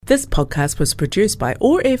This podcast was produced by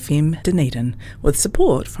OAR FM Dunedin with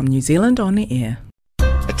support from New Zealand On the Air.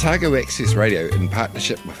 Otago Access Radio, in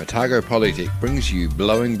partnership with Otago Polytech, brings you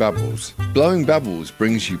Blowing Bubbles. Blowing Bubbles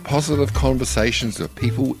brings you positive conversations with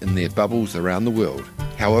people in their bubbles around the world.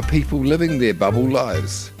 How are people living their bubble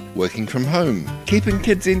lives? Working from home, keeping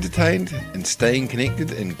kids entertained, and staying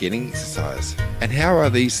connected and getting exercise. And how are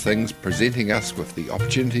these things presenting us with the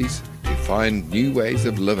opportunities to find new ways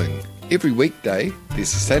of living? Every weekday, the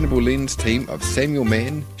Sustainable Lens team of Samuel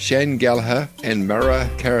Mann, Shane Gallagher and Mara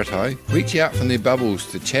Karatai reach out from their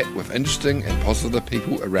bubbles to chat with interesting and positive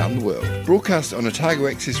people around the world. Broadcast on Otago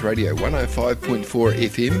Access Radio 105.4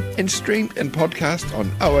 FM and streamed and podcast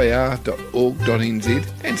on oar.org.nz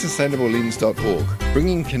and sustainablelens.org,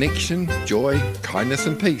 bringing connection, joy, kindness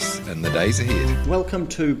and peace in the days ahead. Welcome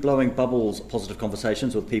to Blowing Bubbles, positive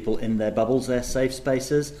conversations with people in their bubbles, their safe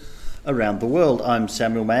spaces around the world. I'm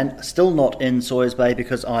Samuel Mann, still not in Sawyers Bay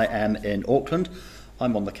because I am in Auckland.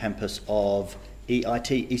 I'm on the campus of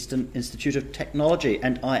EIT, Eastern Institute of Technology,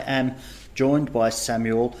 and I am joined by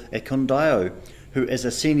Samuel Ekundayo, who is a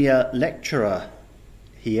senior lecturer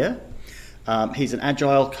here. He's an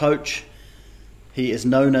agile coach. He is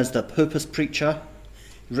known as the Purpose Preacher.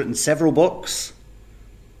 He's written several books.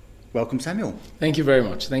 Welcome, Samuel. Thank you very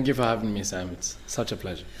much. Thank you for having me, Sam. It's such a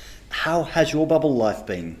pleasure. How has your bubble life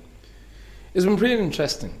been? It's been pretty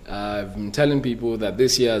interesting. I've been telling people that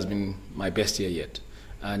this year has been my best year yet.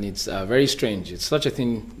 And it's very strange. It's such a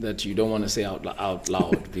thing that you don't want to say out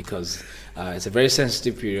loud because it's a very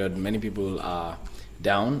sensitive period. Many people are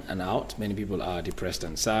down and out. Many people are depressed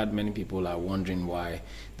and sad. Many people are wondering why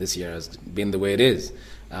this year has been the way it is.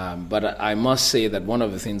 But I must say that one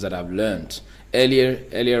of the things that I've learned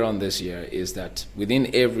earlier on this year is that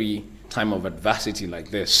within every time of adversity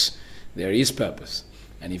like this, there is purpose.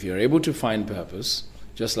 And if you're able to find purpose,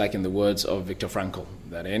 just like in the words of Viktor Frankl,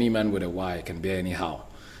 that any man with a why can bear any how.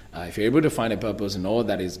 If you're able to find a purpose in all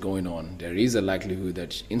that is going on, there is a likelihood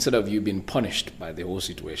that instead of you being punished by the whole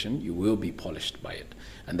situation, you will be polished by it.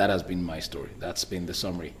 And that has been my story. That's been the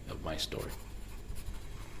summary of my story.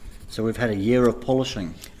 So we've had a year of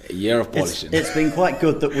polishing. A year of polishing. It's been quite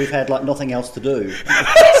good that we've had nothing else to do.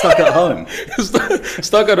 Stuck at home.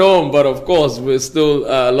 Stuck at home, but of course, we're still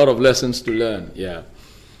a lot of lessons to learn. Yeah.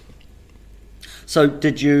 So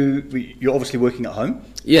you're obviously working at home?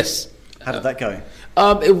 Yes. How did that go?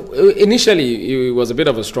 Initially, it was a bit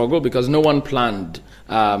of a struggle because no one planned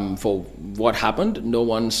for what happened. No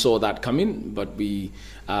one saw that coming, but we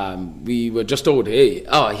were just told, hey,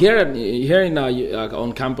 here in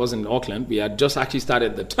on campus in Auckland, we had just actually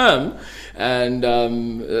started the term, and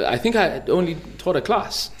I think I had only taught a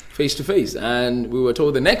class face-to-face, and we were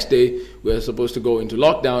told the next day we were supposed to go into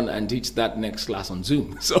lockdown and teach that next class on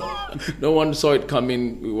Zoom. So no one saw it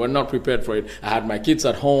coming. We were not prepared for it. I had my kids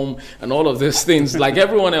at home and all of these things like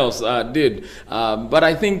everyone else did. But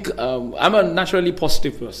I think I'm a naturally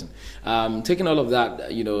positive person. Taking all of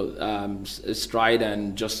that, stride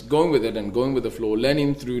and just going with it and going with the flow,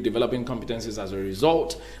 learning through developing competencies as a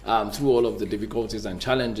result, through all of the difficulties and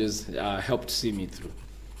challenges, helped see me through.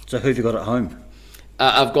 So who have you got at home?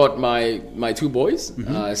 I've got my two boys,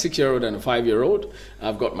 a 6-year-old and a 5-year-old.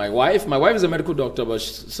 I've got my wife. My wife is a medical doctor, but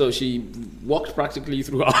so she walked practically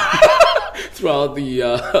throughout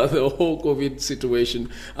the whole COVID situation.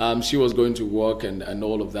 She was going to work and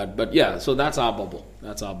all of that. But yeah, so that's our bubble.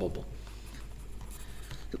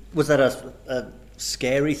 Was that a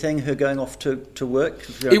scary thing, her going off to work?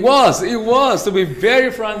 It was. To be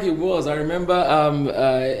very frank, it was. I remember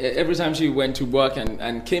every time she went to work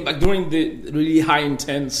and came back during the really high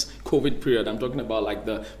intense COVID period. I'm talking about like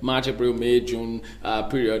the March, April, May, June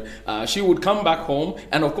period. She would come back home,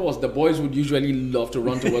 and of course the boys would usually love to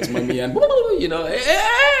run towards mommy and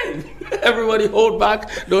hey, everybody hold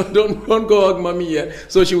back, don't go hug mommy yet.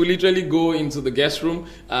 So she would literally go into the guest room,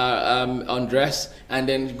 undress, and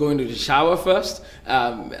then go into the shower first,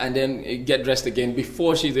 and then get dressed again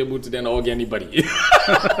before she's able to then hug anybody.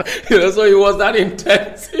 So it was that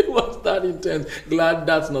intense. Glad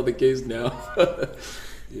that's not the case now.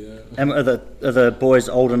 Yeah. And are the boys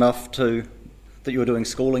old enough that you were doing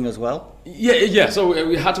schooling as well? Yeah. So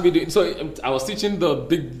we had to be doing. So I was teaching the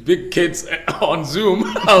big kids on Zoom.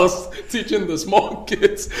 I was teaching the small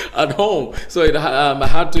kids at home. So I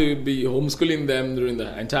had to be homeschooling them during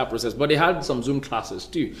the entire process. But they had some Zoom classes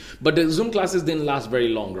too. But the Zoom classes didn't last very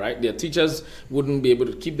long, right? Their teachers wouldn't be able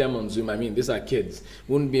to keep them on Zoom. I mean, these are kids.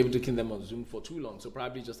 Wouldn't be able to keep them on Zoom for too long. So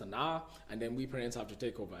probably just an hour, and then we parents have to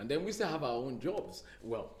take over. And then we still have our own jobs.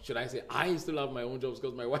 Well, should I say I still have my own jobs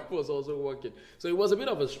because my wife was also working. So it was a bit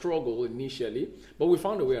of a struggle initially, but we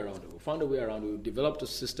found a way around it. We developed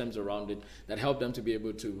systems around it that helped them to be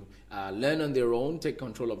able to learn on their own, take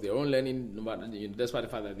control of their own learning, despite the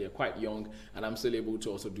fact that they're quite young, and I'm still able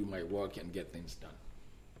to also do my work and get things done.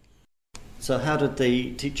 So how did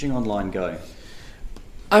the teaching online go?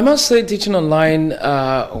 I must say teaching online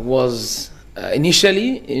was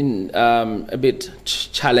initially a bit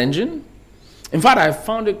challenging. In fact, I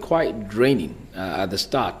found it quite draining at the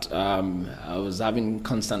start. I was having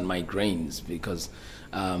constant migraines because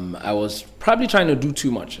I was probably trying to do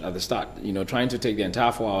too much at the start, trying to take the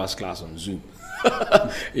entire 4 hours class on Zoom.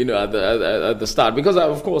 At the start, because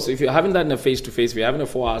of course, if you're having that in a face-to-face, if you're having a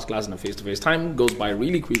 4 hours class in a face-to-face, time goes by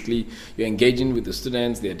really quickly. You're engaging with the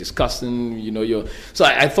students, they're discussing, so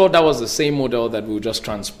I thought that was the same model that we would just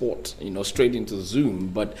transport, straight into Zoom.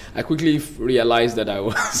 But I quickly realized that I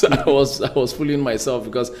was fooling myself,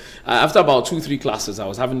 because after about 2-3 classes, I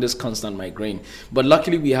was having this constant migraine. But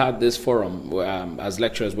luckily, we had this forum as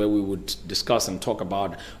lecturers where we would discuss and talk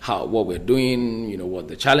about what we're doing, what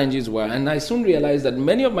the challenges were, and I soon realized that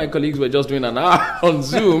many of my colleagues were just doing an hour on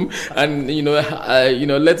Zoom and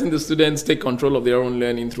letting the students take control of their own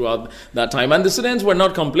learning throughout that time. And the students were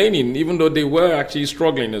not complaining, even though they were actually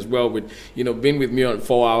struggling as well with being with me on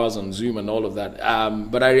 4 hours on Zoom and all of that.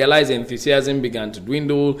 But I realized the enthusiasm began to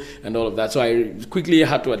dwindle and all of that. So I quickly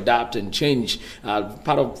had to adapt and change. Part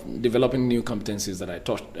of developing new competencies that I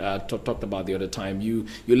talked about the other time, you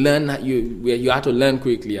learn, you had to learn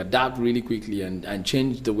quickly, adapt really quickly, and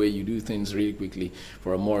change the way you do things really quickly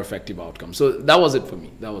for a more effective outcome. So that was it for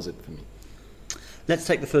me. Let's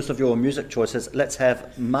take the first of your music choices. Let's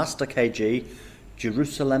have Master KG,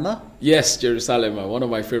 Jerusalema. Yes, Jerusalema, one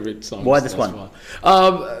of my favorite songs. Why this one?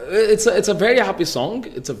 It's a very happy song.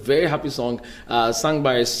 It's a very happy song, sung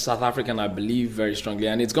by a South African, I believe, very strongly.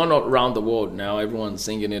 And it's gone around the world now. Everyone's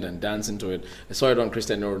singing it and dancing to it. I saw it on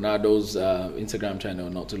Cristiano Ronaldo's Instagram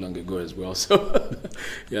channel not too long ago as well. So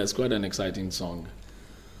yeah, it's quite an exciting song.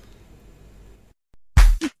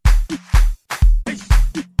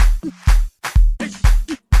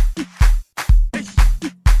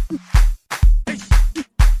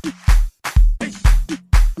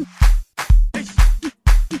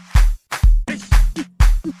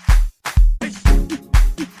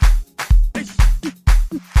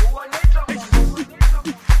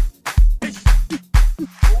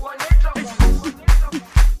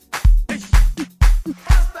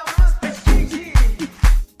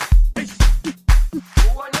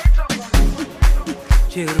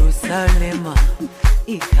 Jerusalema,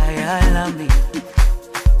 ikhaya lami,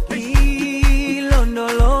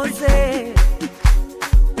 ilondoloze,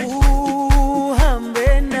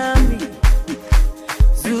 uhambe nami,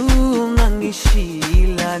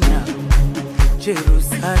 zungangishilana.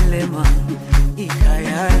 Jerusalema,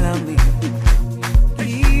 ikhaya lami,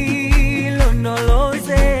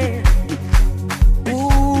 ilondoloze,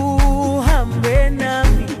 uhambe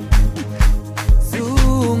nami,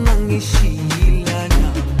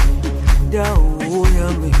 zungangishilana. Dawo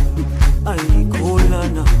yami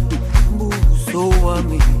ayikholana, buso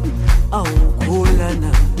wami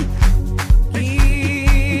awukholana.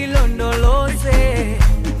 Ilondoloze,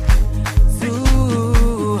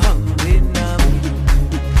 zuhambe nami.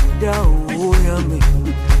 Dawo yami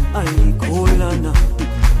ayikholana,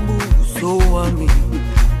 buso wami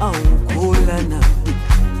awukholana.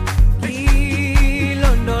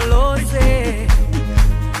 Ilondoloze,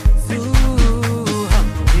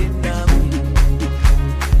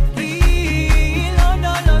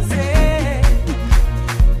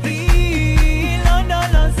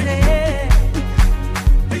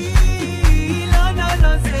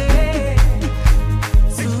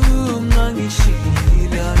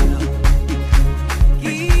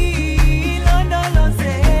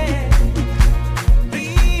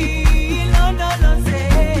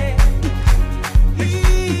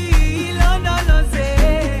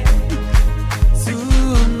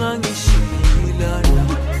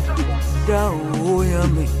 dawo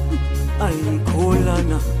yami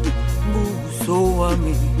ayikholana, buso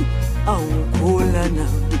wami awukholana.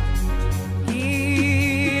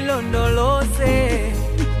 Ilondoloze,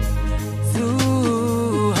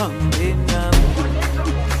 zuhambe nami.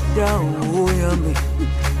 Dawo yami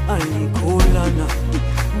ayikholana,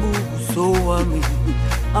 buso wami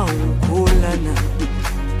awukholana.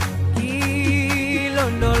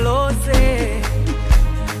 Ilondoloze,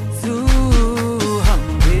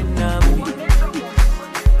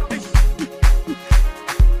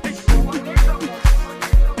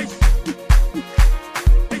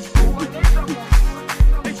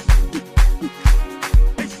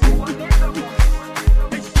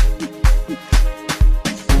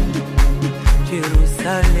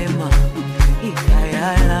 Jerusalema.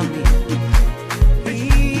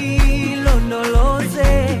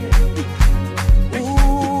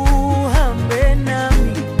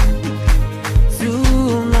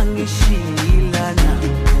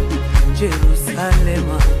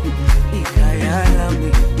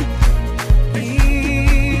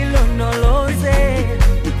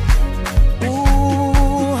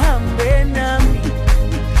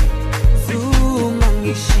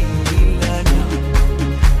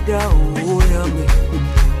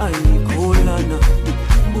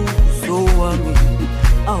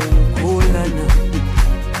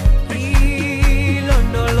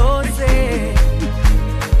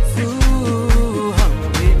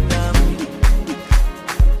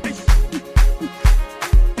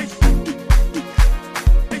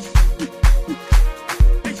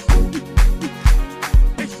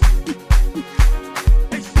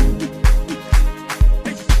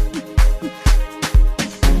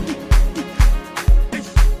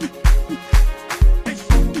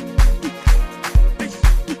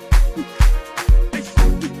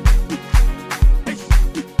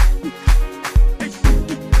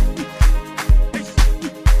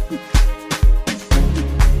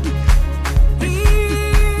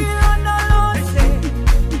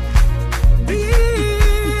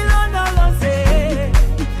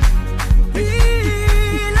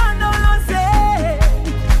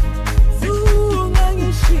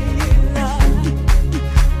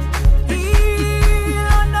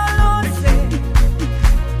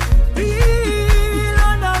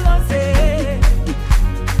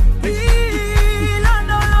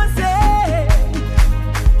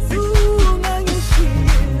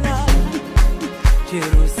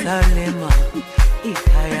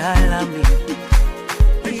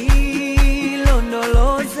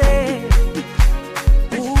 ilondoloze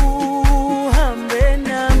uhambe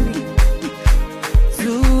nami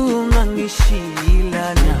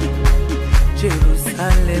zungangishilana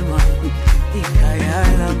Jerusalema ikhaya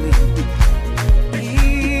lami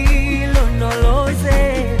ilondoloze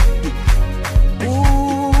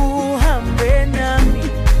uhambe nami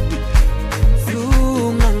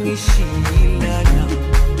zungangishilana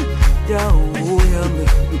dawo yami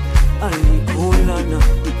ayikholana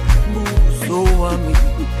buso wami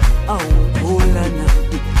awukholana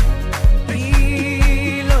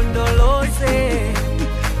ilondoloze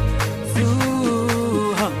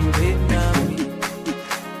zuhambe nami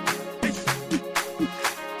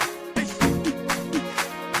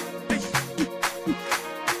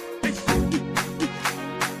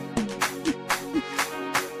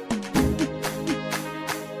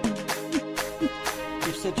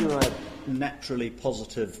You said you're a naturally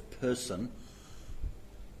positive person.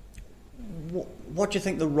 What do you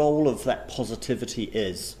think the role of that positivity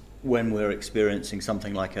is when we're experiencing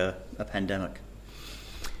something like a pandemic?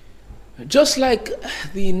 Just like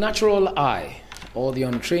the natural eye or the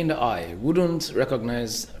untrained eye wouldn't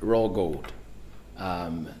recognize raw gold,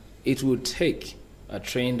 it would take a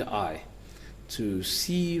trained eye to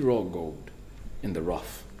see raw gold in the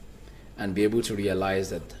rough and be able to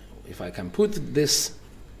realize that if I can put this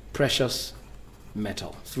precious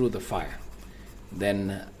metal through the fire,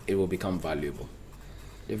 then it will become valuable.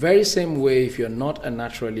 The very same way, if you're not a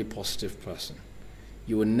naturally positive person,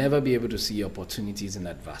 you will never be able to see opportunities in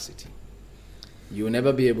adversity. You will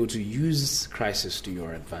never be able to use crisis to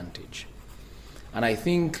your advantage. And I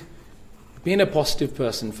think being a positive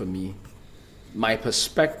person for me, my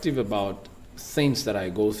perspective about things that I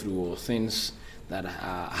go through or things that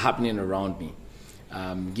are happening around me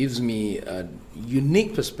gives me a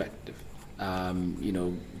unique perspective,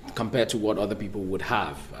 compared to what other people would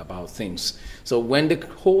have about things. So when the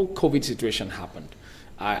whole COVID situation happened,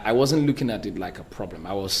 I wasn't looking at it like a problem.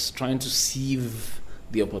 I was trying to sieve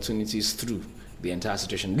the opportunities through the entire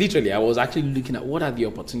situation. Literally, I was actually looking at what are the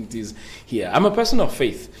opportunities here. I'm a person of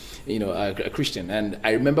faith, a Christian, and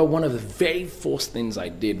I remember one of the very first things I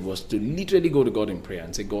did was to literally go to God in prayer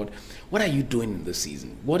and say, God, what are you doing in this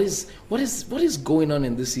season? What is going on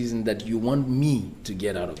in this season that you want me to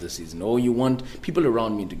get out of this season, or you want people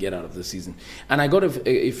around me to get out of this season? And I got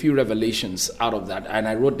a few revelations out of that, and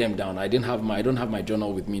I wrote them down. I don't have my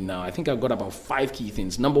journal with me now. I think I've got about 5 key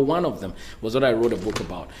things. Number one of them was what I wrote a book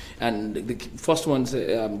about, and the first one,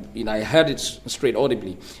 I heard it straight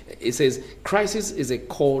audibly. It says, crisis is a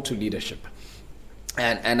call to leadership.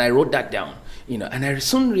 And I wrote that down, and I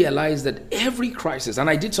soon realized that every crisis, and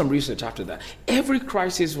I did some research after that, every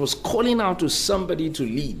crisis was calling out to somebody to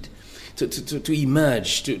lead, to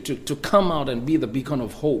emerge, to come out and be the beacon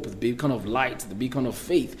of hope, the beacon of light, the beacon of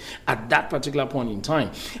faith at that particular point in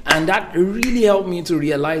time. And that really helped me to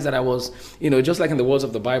realize that I was, just like in the words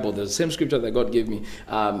of the Bible, the same scripture that God gave me,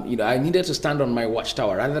 I needed to stand on my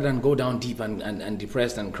watchtower rather than go down deep and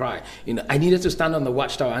depressed and cry. I needed to stand on the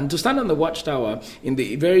watchtower. And to stand on the watchtower, in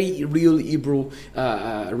the very real Hebrew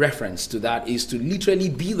reference to that, is to literally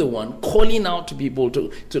be the one calling out to people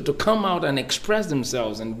to come out and express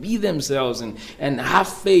themselves and be themselves and have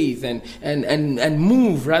faith and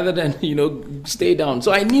move rather than stay down.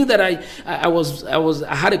 So I knew that I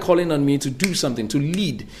had a calling on me to do something, to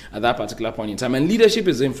lead at that particular point in time. And leadership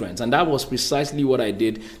is influence, and that was precisely what I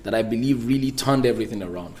did that I believe really turned everything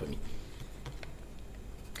around for me.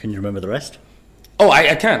 Can you remember the rest? Oh,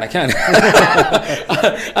 I can.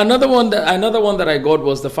 Another one that I got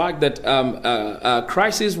was the fact that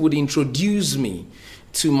crisis would introduce me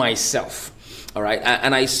to myself. All right,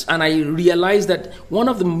 and I realized that one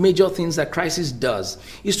of the major things that crisis does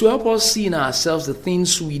is to help us see in ourselves the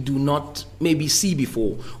things we do not maybe see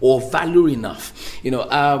before or value enough.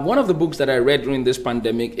 One of the books that I read during this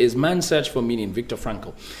pandemic is Man's Search for Meaning, Viktor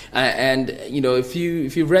Frankl. And if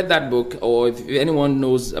you've read that book, or if anyone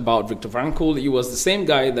knows about Viktor Frankl, he was the same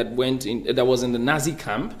guy that was in the Nazi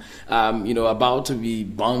camp, about to be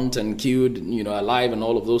burnt and killed, alive and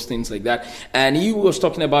all of those things like that. And he was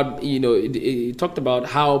talking about, he talked about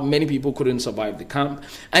how many people couldn't survive the camp.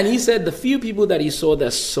 And he said the few people that he saw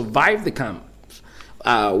that survived the camp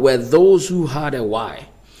were those who had a why,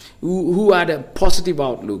 who had a positive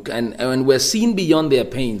outlook and were seen beyond their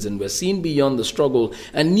pains and were seen beyond the struggle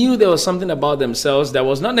and knew there was something about themselves that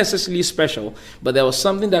was not necessarily special, but there was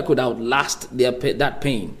something that could outlast that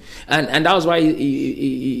pain. And that was why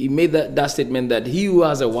he made that statement that he who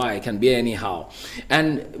has a why can bear anyhow.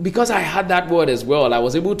 And because I had that word as well, I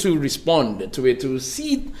was able to respond to it, to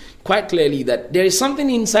see quite clearly that there is something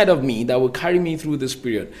inside of me that will carry me through this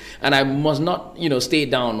period, and I must not, stay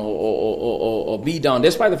down or be down,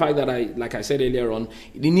 despite the fact that like I said earlier on,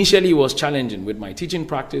 initially it was challenging with my teaching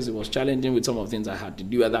practice, it was challenging with some of the things I had to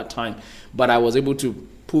do at that time, but I was able to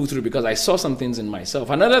pull through because I saw some things in myself.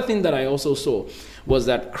 Another thing that I also saw was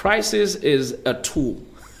that crisis is a tool.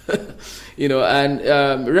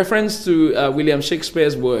 And reference to William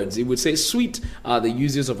Shakespeare's words, he would say, sweet are the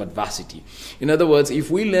uses of adversity. In other words,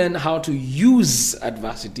 if we learn how to use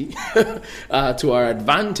adversity to our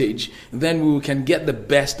advantage, then we can get the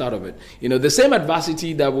best out of it. The same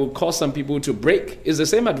adversity that will cause some people to break is the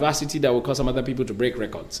same adversity that will cause some other people to break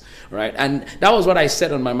records, right? And that was what I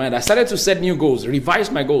set on my mind. I started to set new goals,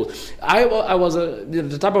 revise my goals. I was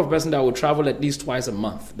the type of person that would travel at least twice a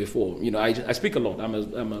month before. I speak a lot.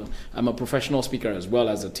 I'm a professional speaker as well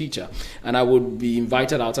as a teacher, and I would be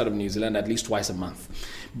invited outside of New Zealand at least twice a month.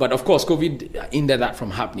 But of course, COVID hindered that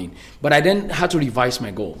from happening. But I then had to revise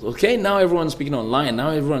my goals. Okay, now everyone's speaking online.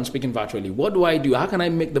 Now everyone's speaking virtually. What do I do? How can I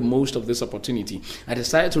make the most of this opportunity? I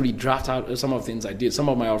decided to redraft out some of the things I did, some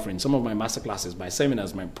of my offerings, some of my masterclasses, my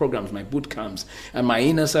seminars, my programs, my boot camps, and my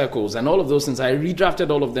inner circles, and all of those things. I redrafted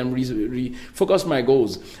all of them, refocused my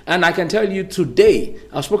goals. And I can tell you today,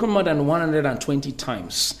 I've spoken more than 120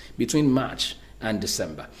 times between March and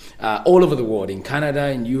December, all over the world, in Canada,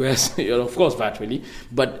 in US, of course virtually,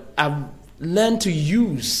 but I've learned to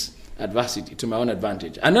use adversity to my own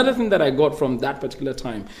advantage. Another thing that I got from that particular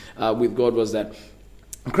time with God was that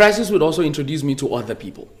crisis would also introduce me to other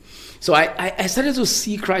people. So I started to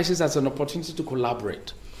see crisis as an opportunity to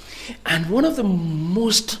collaborate. And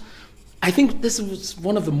I think this was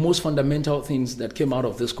one of the most fundamental things that came out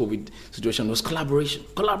of this COVID situation was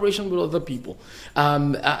collaboration with other people.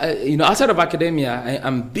 Outside of academia,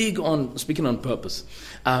 I'm big on speaking on purpose.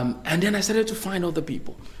 And then I started to find other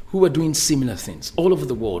people who were doing similar things all over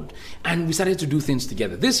the world. And we started to do things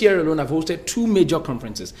together. This year alone, I've hosted 2 major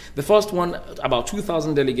conferences. The first one, about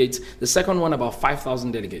 2,000 delegates. The second one, about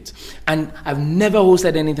 5,000 delegates. And I've never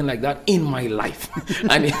hosted anything like that in my life.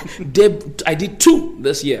 And I did 2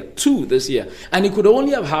 this year. And it could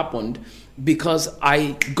only have happened because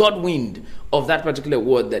I got wind of that particular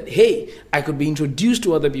word that, hey, I could be introduced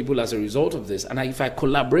to other people as a result of this. And if I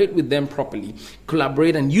collaborate with them properly,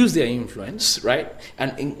 collaborate and use their influence, right,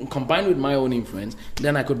 and combine with my own influence,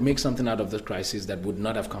 then I could make something out of this crisis that would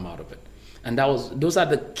not have come out of it. And those are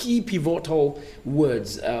the key pivotal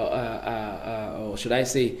words, or should I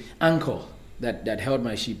say, anchor that held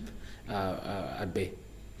my ship at bay.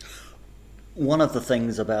 One of the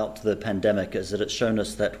things about the pandemic is that it's shown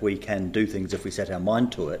us that we can do things if we set our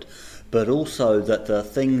mind to it, but also that the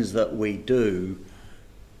things that we do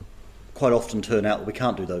quite often turn out that we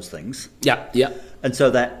can't do those things. Yeah. And so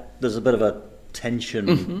that there's a bit of a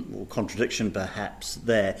tension or contradiction perhaps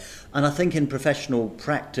there. And I think in professional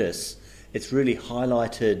practice, it's really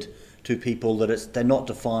highlighted to people that they're not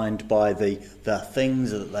defined by the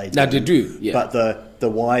things that they do, but the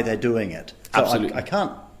why they're doing it. So absolutely.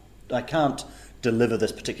 I can't deliver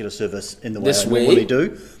this particular service in the way I normally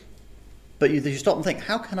do. But you stop and think,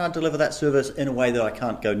 how can I deliver that service in a way that I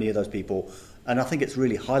can't go near those people? And I think it's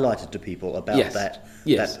really highlighted to people about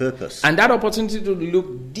that purpose. And that opportunity to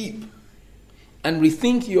look deep and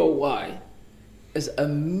rethink your why is a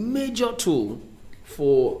major tool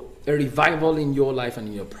for a revival in your life and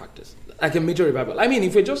in your practice. Like a major revival. I mean,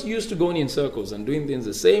 if we're just used to going in circles and doing things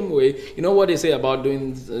the same way, you know what they say about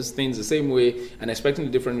doing things the same way and expecting a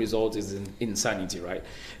different result is insanity, right?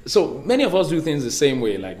 So many of us do things the same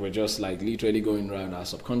way, like we're just like literally going around our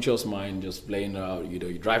subconscious mind, just playing out, you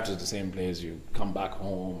drive to the same place, you come back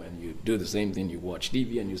home and you do the same thing, you watch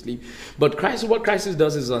TV and you sleep. But what crisis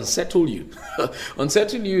does is unsettle you.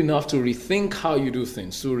 Unsettle you enough to rethink how you do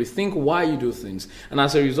things, to rethink why you do things, and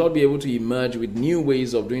as a result be able to emerge with new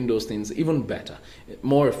ways of doing those things even better,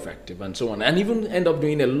 more effective, and so on, and even end up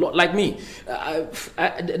doing a lot. Like me,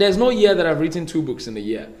 there's no year that I've written 2 books in a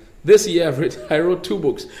year. This year I wrote 2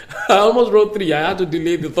 books. I almost wrote 3. I had to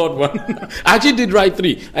delay the third one. I actually did write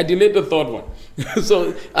 3. I delayed the third one.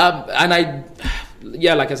 So,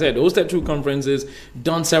 like I said, hosted 2 conferences,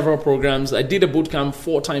 done several programs. I did a boot camp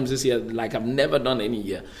 4 times this year, like I've never done any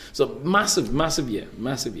year. So massive year.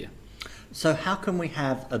 So how can we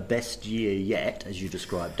have a best year yet, as you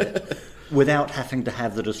described it, without having to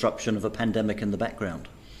have the disruption of a pandemic in the background?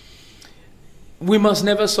 We must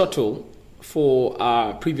never settle for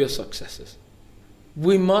our previous successes.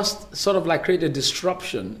 We must sort of like create a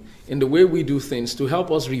disruption in the way we do things to help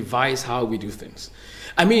us revise how we do things.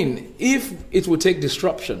 I mean, if it would take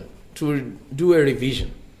disruption to do a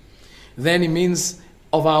revision, then it means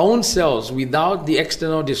of our own selves, without the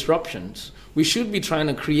external disruptions, We should be trying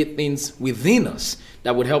to create things within us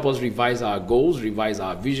that would help us revise our goals, revise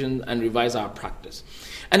our vision, and revise our practice.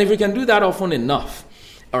 And if we can do that often enough,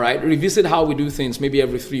 all right, revisit how we do things maybe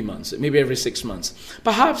every 3 months, maybe every 6 months.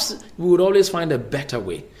 Perhaps we would always find a better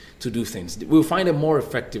way to do things. We'll find a more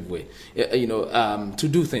effective way, to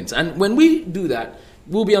do things. And when we do that,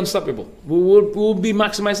 we'll be unstoppable. We'll be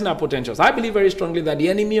maximizing our potentials. I believe very strongly that the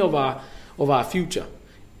enemy of our future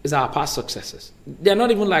is our past successes. They're not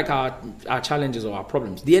even like our challenges or our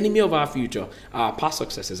problems. The enemy of our future are our past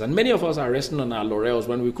successes. And many of us are resting on our laurels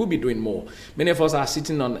when we could be doing more. Many of us are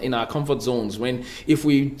sitting in our comfort zones when if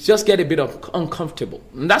we just get a bit uncomfortable.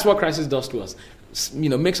 And that's what crisis does to us.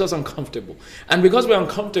 Makes us uncomfortable. And because we're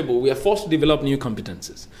uncomfortable, we are forced to develop new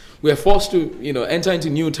competences. We are forced to, enter into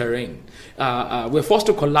new terrain. We're forced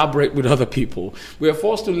to collaborate with other people. We are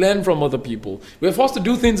forced to learn from other people. We're forced to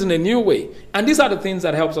do things in a new way. And these are the things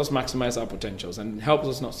that helps us maximize our potentials and helps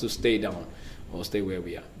us not to stay down or stay where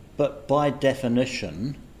we are. But by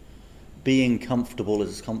definition, being comfortable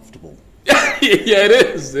is comfortable. Yeah,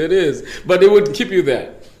 it is. But it would keep you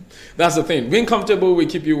there. That's the thing. Being comfortable will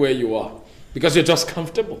keep you where you are. Because you're just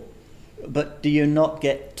comfortable. But do you not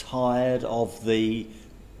get tired of the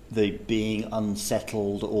being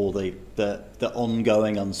unsettled or the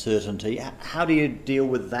ongoing uncertainty? How do you deal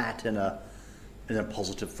with that in a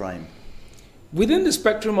positive frame? Within the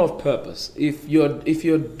spectrum of purpose, if you're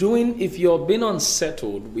being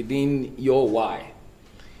unsettled within your why,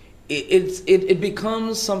 it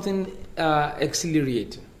becomes something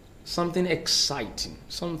exhilarating. Something exciting,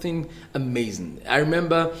 something amazing. I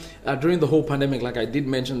remember during the whole pandemic, like I did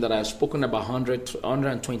mention that I've spoken about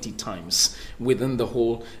 120 times within the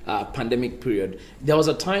whole pandemic period. There was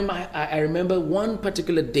a time I remember one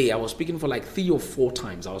particular day I was speaking for like 3 or 4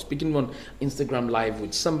 times. I was speaking on Instagram Live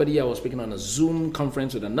with somebody. I was speaking on a Zoom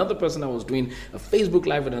conference with another person. I was doing a Facebook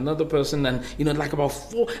Live with another person, and like about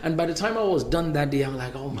 4. And by the time I was done that day, I'm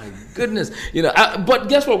like, oh my goodness, But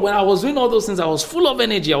guess what? When I was doing all those things, I was full of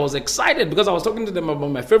energy. I was excited because I was talking to them about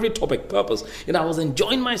my favorite topic, purpose. I was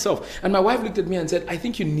enjoying myself. And my wife looked at me and said, I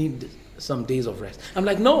think you need some days of rest. I'm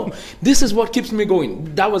like, no, this is what keeps me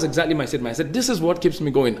going. That was exactly my statement. I said, this is what keeps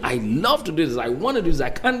me going. I love to do this. I want to do this.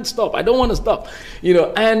 I can't stop. I don't want to stop.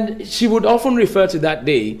 And she would often refer to that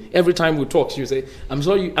day every time we talk. She would say, I'm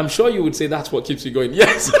sure you would say that's what keeps you going.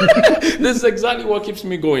 Yes, this is exactly what keeps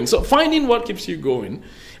me going. So finding what keeps you going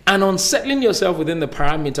and unsettling yourself within the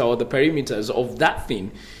parameter or the perimeters of that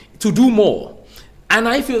thing to do more. And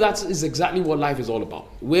I feel that is exactly what life is all about,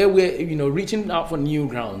 where we're, reaching out for new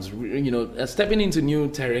grounds, stepping into new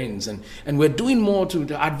terrains, and we're doing more to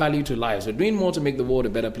add value to lives. We're doing more to make the world a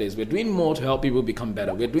better place. We're doing more to help people become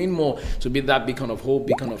better. We're doing more to be that beacon of hope,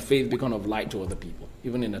 beacon of faith, beacon of light to other people,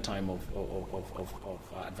 even in a time of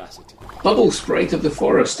adversity. Bubble Sprite of the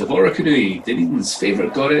Forest of Orokonui, Dunedin's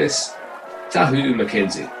favourite goddess, Tahu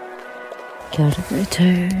Mackenzie. Kia ora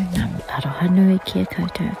koutou, ngā aroha nui kia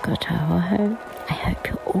koutou, ko tā hoho. I hope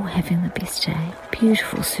you're all having the best day.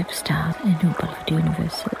 Beautiful superstars in your beloved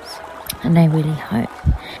universes. And I really hope,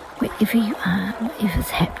 wherever you are, whatever's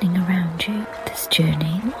happening around you, this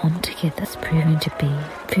journey on together is proving to be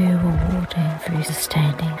very rewarding, very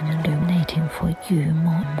sustaining and illuminating for you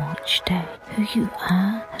more and more each day. Who you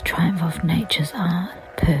are, the triumph of nature's art,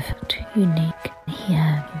 perfect, unique,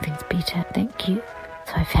 here, making things better. Thank you.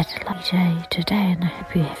 So I've had a lovely day today, and I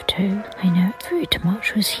hope you have too. I know it's very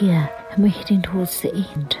tumultuous here, and we're heading towards the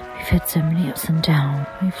end. We've had so many ups and downs.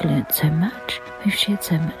 We've learnt so much. We've shared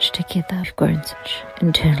so much together. We've grown such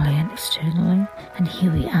internally and externally. And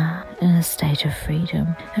here we are in a state of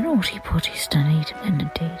freedom in Ōtepoti, Dunedin, and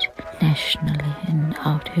indeed nationally in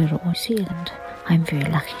Aotearoa, New Zealand. I'm very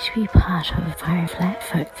lucky to be part of Fire Flat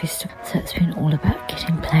Folk Festival, so it's been all about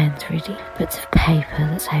getting plans ready, bits of paper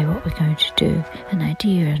that say what we're going to do, an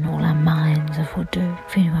idea in all our minds of what to do.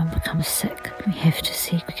 If anyone becomes sick, we have to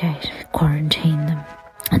segregate, quarantine them,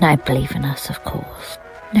 and I believe in us, of course.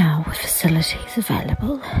 Now, with facilities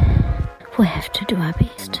available, we'll have to do our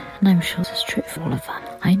best, and I'm sure this is true for all of us.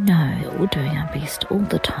 I know that we're doing our best all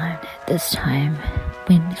the time. At this time,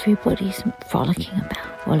 when everybody's frolicking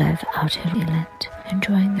about all over Aotearoa New Zealand,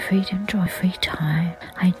 enjoying the freedom, free time,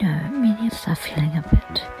 I know many of us are feeling a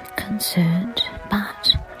bit concerned,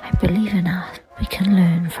 but I believe in us. We can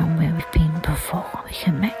learn from where we've been before. We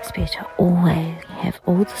can make it better always. We have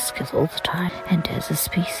all the skills all the time, and as a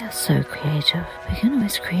species, so creative. We can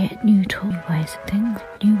always create new tools, new ways of things,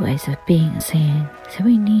 new ways of being and seeing. So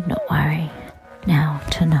we need not worry. Now,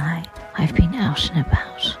 tonight, I've been out and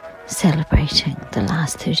about, celebrating the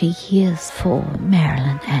last 30 years for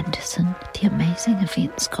Marilyn Anderson, the amazing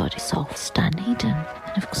events goddess of Dunedin.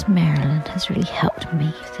 And of course, Marilyn has really helped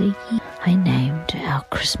me for the year. I named our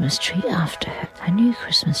Christmas tree after her, our new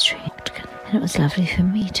Christmas tree. And it was lovely for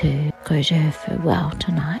me to go to her farewell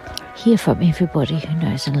tonight, hear from everybody who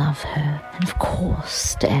knows and loves her, and of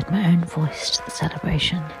course to add my own voice to the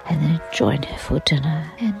celebration, and then join her for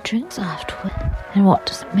dinner and drinks afterward. And what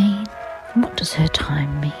does it mean? And what does her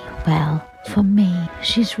time mean? Well, for me,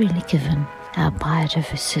 she's really given our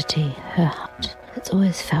biodiversity her heart. It's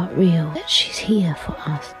always felt real that she's here for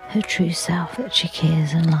us, her true self, that she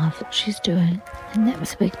cares and loves what she's doing, and that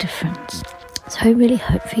was a big difference. So I really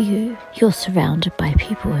hope for you, you're surrounded by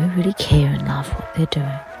people who really care and love what they're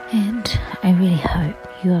doing. And I really hope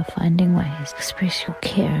you are finding ways to express your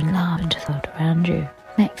care and love into the world around you.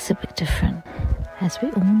 Makes a big difference. As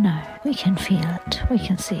we all know, we can feel it, we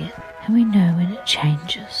can see it, and we know when it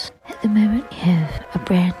changes. At the moment, we have a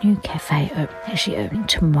brand new cafe actually opening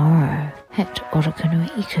tomorrow at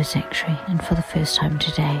Orokonui Eco Sanctuary, and for the first time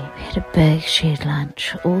today, we had a big shared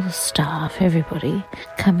lunch, all the staff, everybody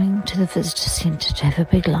coming to the visitor centre to have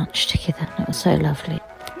a big lunch together, and it was so lovely.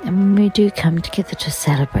 And when we do come together to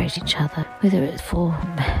celebrate each other, whether it's for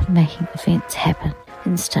making events happen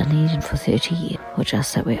in Dunedin for 30 years, or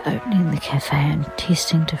just that we're opening the cafe and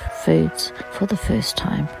testing different foods for the first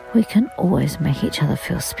time, we can always make each other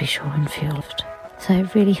feel special and feel loved. So I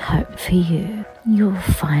really hope for you, you're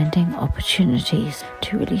finding opportunities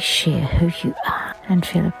to really share who you are and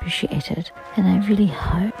feel appreciated. And I really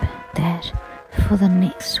hope that for the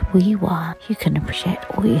next wee while, you can appreciate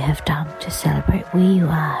all you have done to celebrate where you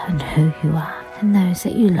are and who you are, and those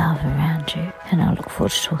that you love around you. And I'll look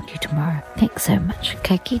forward to talking to you tomorrow. Thanks so much.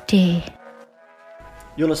 Ka kite.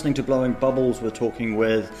 You're listening to Blowing Bubbles. We're talking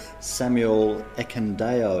with Samuel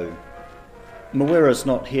Ekendeo. Mawira's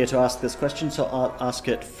not here to ask this question, so I'll ask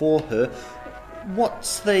it for her.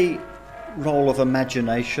 What's the role of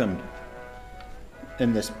imagination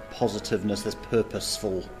in this positiveness, this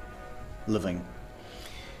purposeful living?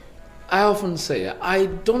 I often say, I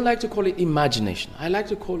don't like to call it imagination. I like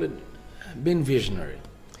to call it being visionary.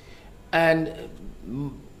 And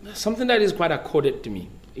something that is quite accorded to me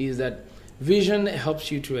is that vision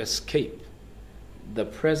helps you to escape the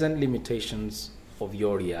present limitations of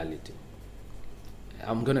your reality.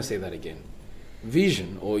 I'm going to say that again.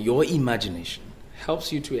 Vision, or your imagination,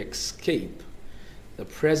 helps you to escape the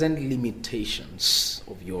present limitations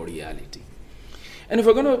of your reality. And if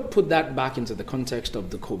we're going to put that back into the context of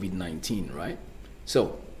the COVID-19, right?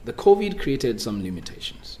 So the COVID created some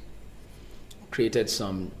limitations, created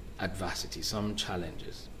some adversity, some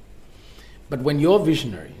challenges. But when you're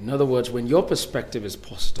visionary, in other words, when your perspective is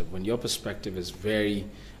positive, when your perspective is very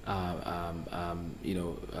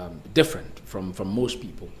different from most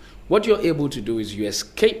people, what you're able to do is you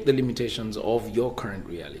escape the limitations of your current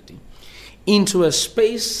reality into a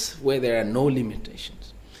space where there are no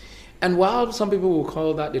limitations. And while some people will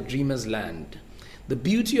call that the dreamer's land, the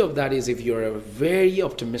beauty of that is if you're a very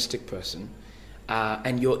optimistic person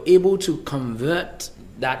and you're able to convert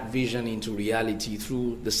that vision into reality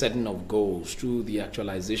through the setting of goals, through the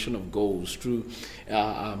actualization of goals, through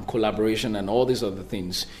collaboration and all these other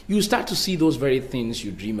things, you start to see those very things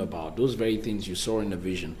you dream about, those very things you saw in a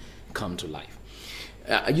vision come to life.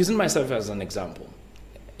 Using myself as an example,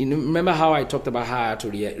 remember how I talked about how I had to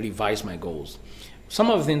revise my goals? Some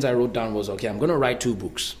of the things I wrote down was, okay, I'm going to write 2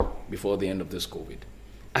 books before the end of this COVID.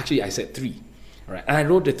 Actually, I said 3, right? And I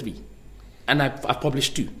wrote the 3, and I've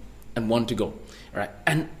published 2, and 1 to go. Right,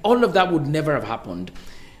 and all of that would never have happened.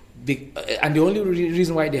 And the only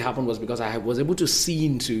reason why they happened was because I was able to see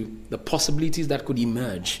into the possibilities that could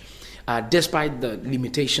emerge despite the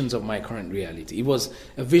limitations of my current reality. It was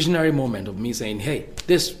a visionary moment of me saying, hey,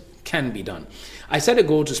 this can be done. I set a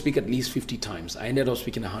goal to speak at least 50 times. I ended up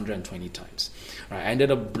speaking 120 times. Right, I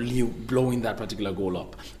ended up blowing that particular goal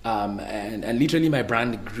up. And literally my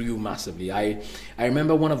brand grew massively. I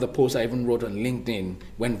remember one of the posts I even wrote on LinkedIn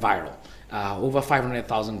went viral. Over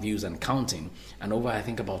 500,000 views and counting, and over, I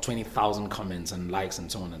think, about 20,000 comments and likes and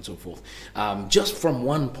so on and so forth, just from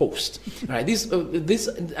one post. Right? This,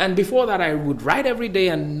 and before that, I would write every day,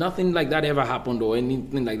 and nothing like that ever happened, or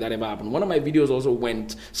anything like that ever happened. One of my videos also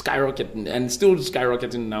went skyrocketing, and still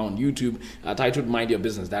skyrocketing now on YouTube, titled "Mind Your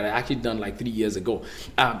Business," that I actually done like 3 years ago.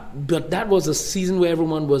 But that was a season where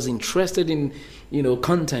everyone was interested in,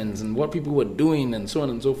 contents and what people were doing and so on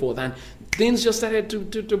and so forth, and things just started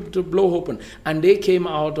to blow open, and they came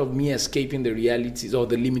out of me escaping the realities or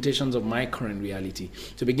the limitations of my current reality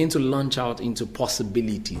to begin to launch out into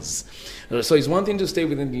possibilities. So it's one thing to stay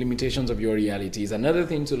within the limitations of your reality. It's another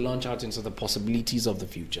thing to launch out into the possibilities of the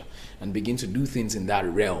future and begin to do things in that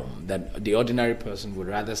realm that the ordinary person would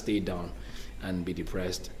rather stay down and be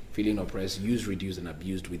depressed feeling oppressed, used, reduced, and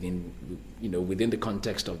abused within the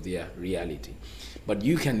context of their reality. But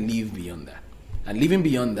you can live beyond that. And living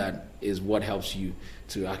beyond that is what helps you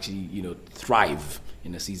to actually, thrive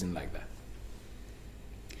in a season like that.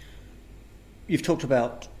 You've talked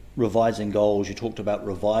about revising goals, you talked about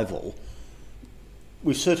revival.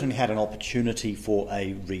 We've certainly had an opportunity for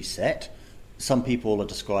a reset. Some people are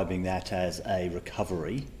describing that as a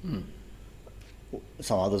recovery.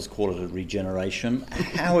 Some others call it a regeneration.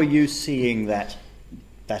 How are you seeing that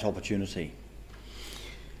opportunity?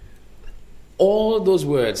 All those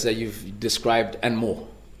words that you've described and more.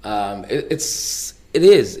 It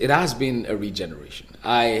has been a regeneration.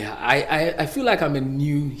 I feel like I'm a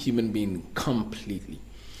new human being completely.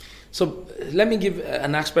 So let me give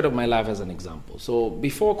an aspect of my life as an example. So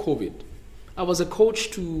before COVID, I was a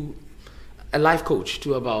life coach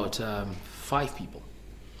to about 5 people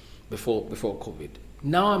before COVID.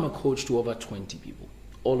 Now I'm a coach to over 20 people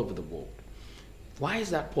all over the world. Why is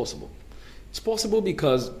that possible? It's possible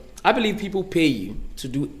because I believe people pay you to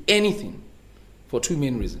do anything for 2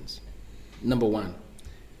 main reasons. Number 1,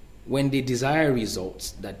 when they desire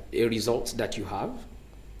results that you have.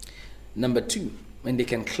 Number 2, when they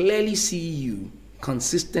can clearly see you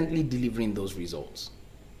consistently delivering those results.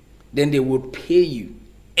 Then they would pay you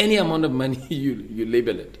any amount of money you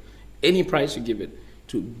label it, any price you give it,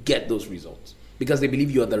 to get those results, because they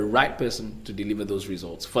believe you are the right person to deliver those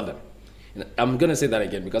results for them. And I'm going to say that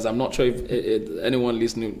again because I'm not sure if anyone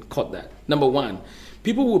listening caught that. Number 1,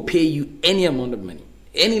 people will pay you any amount of money,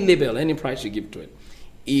 any label, any price you give to it,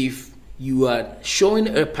 if you are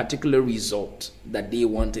showing a particular result that they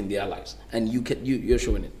want in their lives, and you're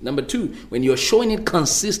showing it. Number 2, when you're showing it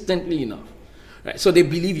consistently enough, right? So they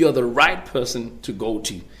believe you're the right person to go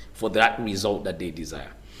to for that result that they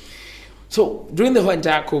desire. So during the whole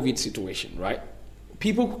entire COVID situation, right,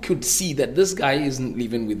 people could see that this guy isn't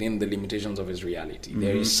living within the limitations of his reality.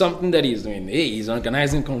 There is something that he's doing. Hey, he's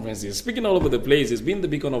organizing conferences, speaking all over the place. He's being the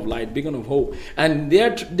beacon of light, beacon of hope, and they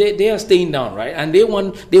are staying down, right? And they don't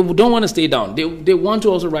want to stay down. They want to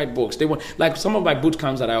also write books. They want, like some of my boot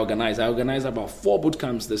camps that I organized about 4 boot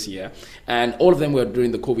camps this year, and all of them were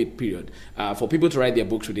during the COVID period for people to write their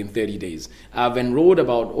books within 30 days. I've enrolled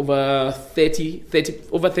about over 30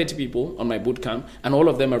 people on my boot camp, and all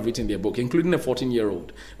of them have written their book, including a 14-year-old.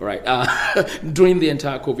 Right, during the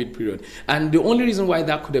entire COVID period. And the only reason why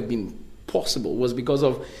that could have been possible was because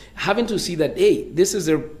of having to see that, hey, this is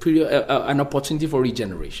an opportunity for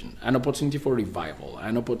regeneration, an opportunity for revival,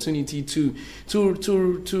 an opportunity to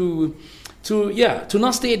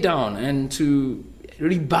not stay down and to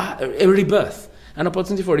rebirth, an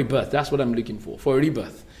opportunity for rebirth. That's what I'm looking for a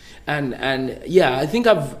rebirth. And I think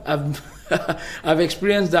I've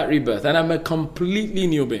experienced that rebirth, and I'm a completely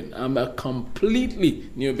new being.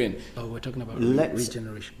 Oh, we're talking about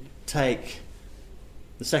regeneration. Take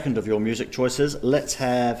the second of your music choices. Let's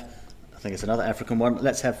have, I think it's another African one.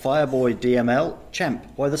 Let's have Fireboy DML, Champ.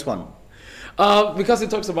 Why this one? Because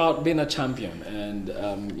it talks about being a champion and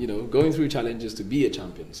going through challenges to be a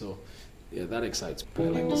champion. So yeah, that excites me. I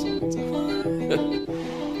like the song itself.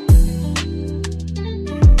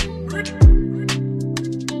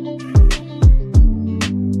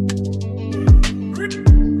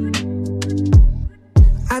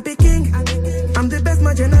 I be king, I'm the best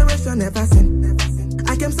my generation ever seen.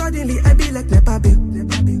 I came suddenly, I be like Nepa Bill.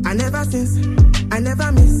 I never since, I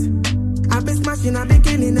never miss. I be smashing, I be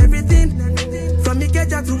killing everything. From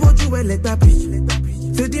Ikeja to Ojuwe, Lekpa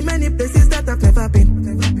Bridge, to the many places that I've never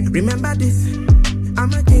been. Remember this,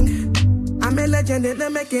 I'm a king, I'm a legend in the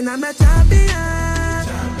making, I'm a champion.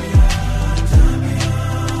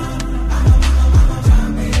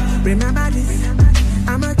 Remember this,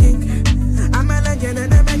 I'm a king, I'm a legend in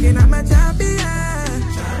the making, I'm a champion.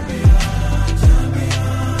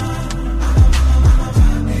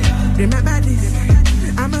 Remember this,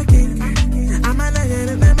 I'm a king, I'm a legend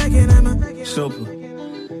in the making, I'm a super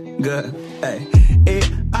good, hey.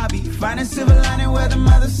 I be finding silver lining where the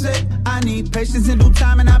mother said I need patience in due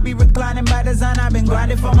time, and I be reclining by design. I've been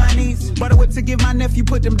grinding for my needs. Bought a whip to give my nephew,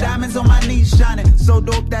 put them diamonds on my knees, shining so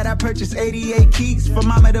dope that I purchased 88 keys for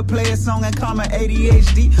mama to play a song and call my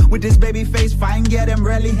ADHD. With this baby face, fine, yeah, them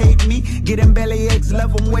rarely hate me. Get them belly aches,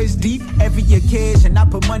 love them waist deep. Every occasion, I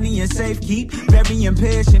put money in safe keep. Very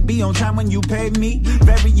impatient, be on time when you pay me.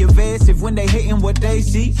 Very evasive when they hating what they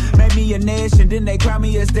see. Made me a nation, then they crown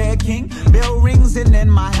me as their king. Bell rings and then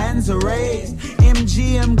my hands are raised.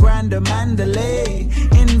 MGM Grander Mandalay.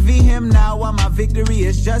 Envy him now while my victory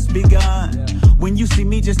has just begun. When you see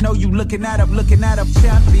me, just know you looking at a champion.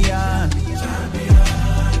 I'm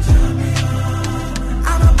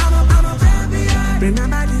a champion.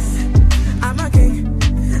 Remember this, I'm a king,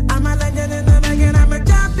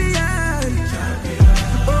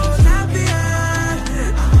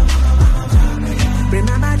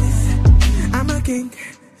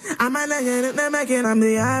 I'm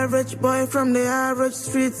the average boy from the average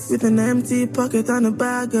streets with an empty pocket and a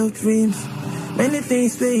bag of dreams. Many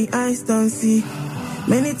things where your eyes don't see,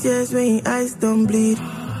 many tears where your eyes don't bleed.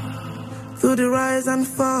 Through the rise and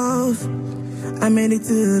falls, I made it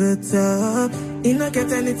to the top. You not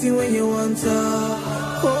get anything when you want to.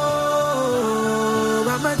 Oh,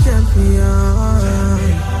 I'm a champion.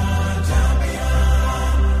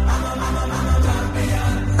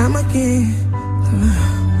 I'm a king.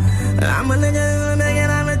 I'm a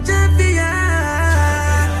legend, I'm a champion.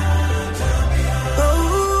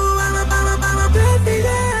 Oh, I'm a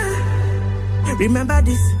champion. Remember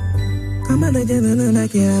this. I'm a legend, I'm a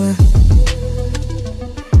king.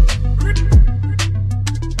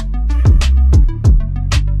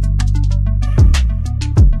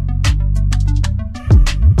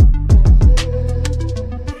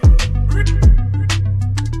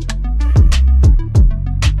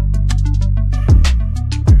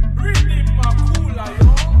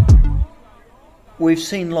 We've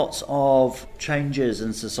seen lots of changes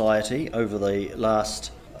in society over the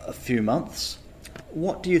last few months.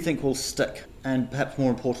 What do you think will stick? And perhaps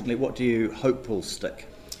more importantly, what do you hope will stick?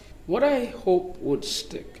 What I hope would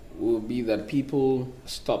stick will be that people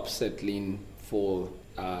stop settling for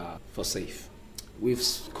safe.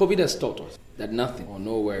 COVID has taught us that nothing or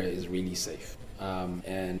nowhere is really safe.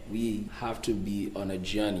 And we have to be on a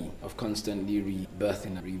journey of constantly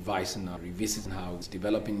rebirthing, revising, revisiting how it's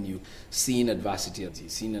developing new, seeing adversity as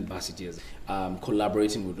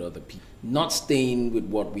collaborating with other people, not staying with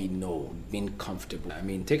what we know, being comfortable. I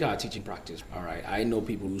mean, take our teaching practice. All right, I know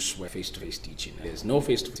people who swear face-to-face teaching. There's no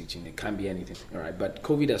face-to-face teaching. It can't be anything. All right, but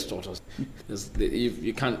COVID has taught us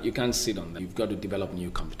you can't sit on that. You've got to develop new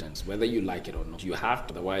competence, whether you like it or not. You have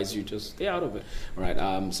to, otherwise you just stay out of it. All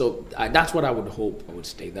right, so that's what I would hope I would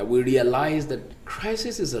state, that we realize that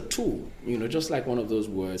crisis is a tool, just like one of those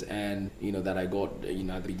words and that I got at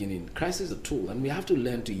the beginning. Crisis is a tool, and we have to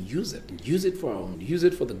learn to use it for our own, use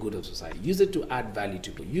it for the good of society, use it to add value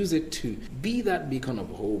to people, use it to be that beacon of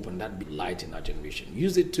hope and that light in our generation,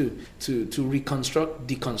 use it to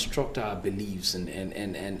deconstruct our beliefs and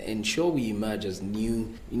ensure we emerge as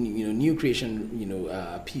new creation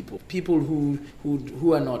people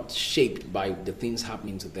who are not shaped by the things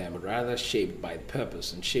happening to them, but rather shaped by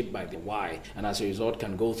purpose and shaped by the why, and as a result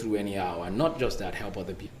can go through any hour, and not just that, help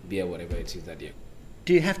other people be whatever it is that they're.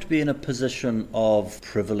 Do you have to be in a position of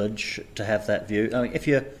privilege to have that view? I mean, if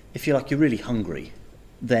you're really hungry,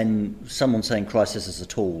 then someone saying crisis is a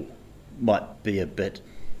tool might be a bit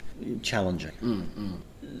challenging.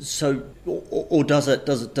 So, or does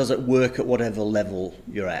it work at whatever level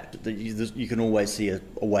you're at? You can always see a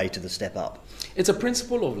way to the step up. It's a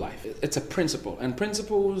principle of life. It's a principle, and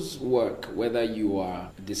principles work whether you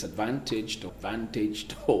are disadvantaged or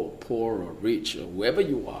advantaged or poor or rich or wherever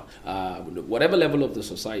you are, whatever level of the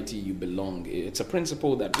society you belong. It's a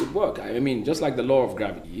principle that would work. I mean, just like the law of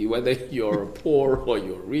gravity, whether you're poor or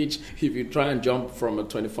you're rich, if you try and jump from a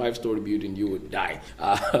 25-story building, you would die.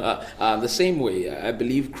 The same way, I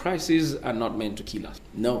believe crises are not meant to kill us.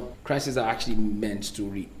 No, crises are actually meant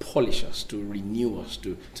to polish us, to renew us.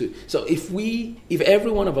 So if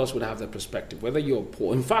every one of us would have that perspective, whether you're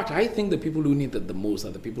poor, in fact, I think the people who need it the most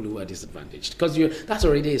are the people who are disadvantaged, because that's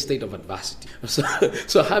already a state of adversity.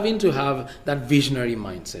 So having to have that visionary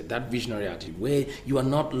mindset, that visionary attitude, where you are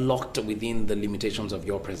not locked within the limitations of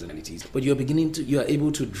your personalities, but you are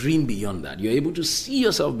able to dream beyond that. You're able to see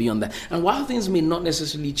yourself beyond that. And while things may not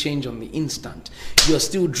necessarily change on the instant, you're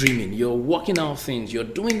still dreaming. You're working out things. You're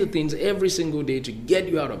doing the things every single day to get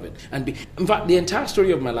you out of it. In fact, the entire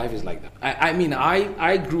story of my life is like that.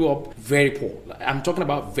 I grew up very poor. I'm talking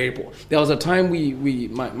about very poor. There was a time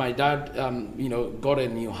my dad got a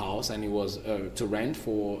new house, and it was to rent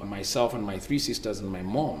for myself and my 3 sisters and my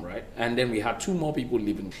mom, right? And then we had 2 more people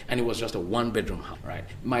living, and it was just a 1-bedroom house, right?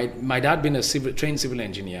 My dad being a trained civil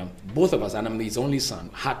engineer, both of us, and I'm his only son,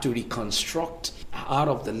 had to reconstruct out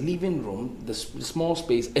of the living room, the small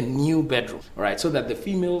space, a new bedroom, right? So that the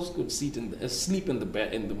females could sleep in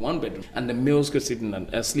the 1 bedroom, and the males could sleep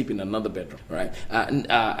in another bedroom, right?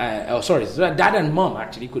 So dad and mom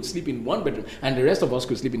actually could sleep in 1 bedroom, and the rest of us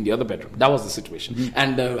could sleep in the other bedroom. That was the situation. Mm-hmm.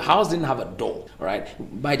 And the house didn't have a door, right?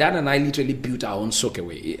 My dad and I literally built our own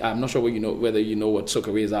soakaway. I'm not sure whether you know what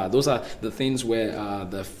soakaways are. Those are the things where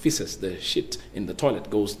the feces, the shit in the toilet,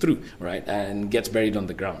 goes through, right, and gets buried on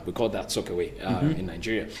the ground. We call that soakaway in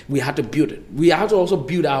Nigeria. We had to build it. We had to also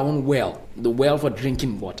build our own well, the well for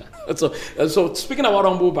drinking water. So speaking about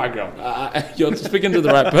humble background, you're speaking to the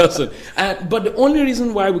right person. But the only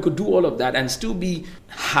reason why we could do all of that and still be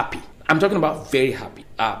happy, I'm talking about very happy,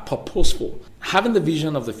 purposeful, having the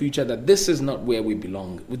vision of the future that this is not where we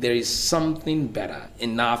belong. There is something better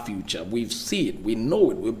in our future. We see it, we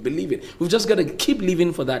know it, we believe it. We've just got to keep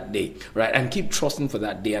living for that day, right? And keep trusting for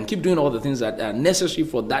that day and keep doing all the things that are necessary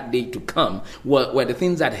for that day to come, were the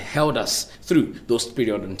things that held us through those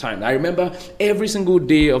periods in time. I remember every single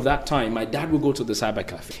day of that time, my dad would go to the cyber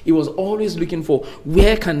cafe. He was always looking for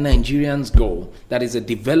where can Nigerians go that is a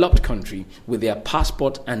developed country with their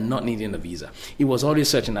passport and not needing a visa. He was always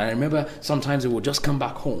searching. I remember sometimes he would just come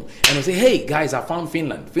back home and he'd say, hey guys, I found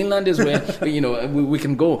Finland. Finland is where we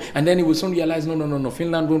can go. And then he would soon realize, no,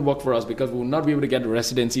 Finland won't work for us because we will not be able to get a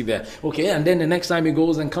residency there. Okay, and then the next time he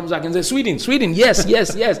goes and comes back and says, Sweden, yes,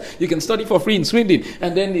 you can study for free in Sweden.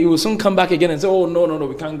 And then he will soon come back again and say, oh no,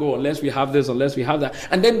 we can't go unless we have this, unless we have that.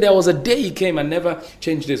 And then there was a day he came and never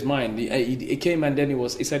changed his mind. He came and then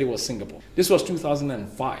he said it was Singapore. This was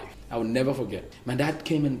 2005. I will never forget. My dad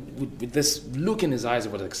came in with this look in his eyes. He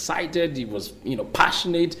was excited. He was,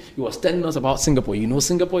 passionate. He was telling us about Singapore.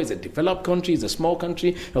 Singapore is a developed country. It's a small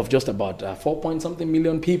country of just about 4-point-something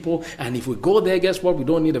million people. And if we go there, guess what? We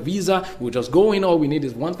don't need a visa. We'll just go in. All we need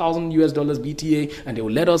is $1,000 BTA, and they will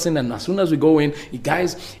let us in. And as soon as we go in,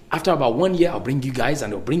 guys, after about 1 year, I'll bring you guys,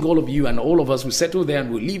 and I'll bring all of you, and all of us will settle there, and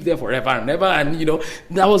we'll live there forever and ever. And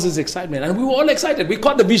that was his excitement, and we were all excited. We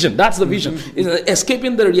caught the vision. That's the vision.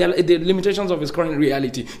 Escaping the limitations of his current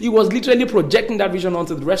reality. He was literally projecting that vision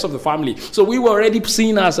onto the rest of the family. So we were already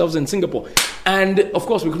seeing ourselves in Singapore. And of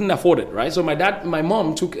course, we couldn't afford it, right? So my dad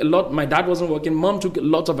wasn't working. Mom took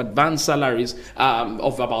lots of advanced salaries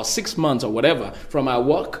of about 6 months or whatever from our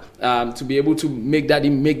work to be able to make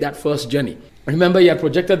that first journey. Remember, he had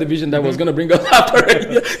projected the vision that was going to bring us after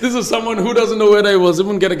a year. This is someone who doesn't know whether he was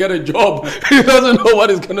even going to get a job. He doesn't know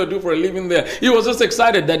what he's going to do for a living there. He was just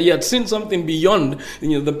excited that he had seen something beyond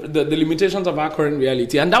the limitations of our current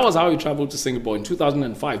reality. And that was how he traveled to Singapore in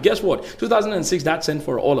 2005. Guess what? 2006, that sent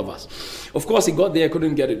for all of us. Of course, he got there,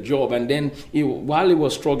 couldn't get a job. And then while he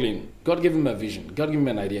was struggling, God gave him a vision. God gave him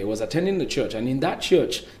an idea. He was attending the church. And in that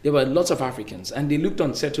church, there were lots of Africans. And they looked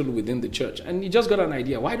unsettled within the church. And he just got an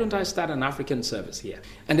idea. Why don't I start an African service here?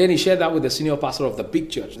 And then he shared that with the senior pastor of the big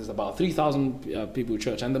church. There's about 3,000 people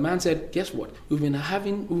church. And the man said, guess what? We've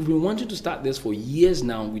been wanting to start this for years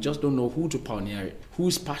now. We just don't know who to pioneer it.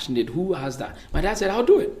 Who's passionate? Who has that? My dad said, I'll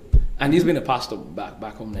do it. And he's been a pastor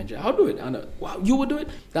back home in Nigeria. I'll do it. And wow, you would do it?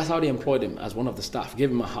 That's how they employed him as one of the staff. Gave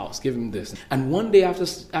him a house, gave him this. And one day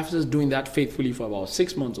after doing that faithfully for about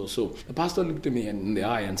 6 months or so, the pastor looked at me in the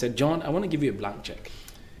eye and said, John, I want to give you a blank check.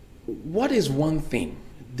 What is one thing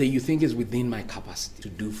that you think is within my capacity to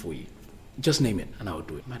do for you? Just name it and I'll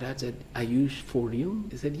do it. My dad said, are you for real?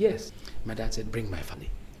 He said, yes. My dad said, bring my family.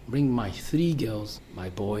 Bring my 3 girls, my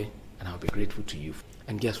boy, and I'll be grateful to you.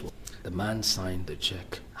 And guess what? The man signed the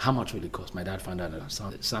check. How much will it cost? My dad found out and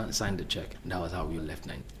signed the check. And that was how we left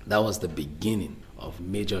Nigeria. That was the beginning of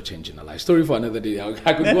major change in our life. Story for another day.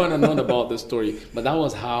 I could go on and on about the story, but that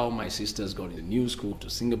was how my sisters got into new school to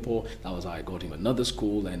Singapore. That was how I got into another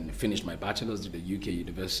school and finished my bachelor's at the UK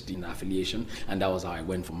University in affiliation. And that was how I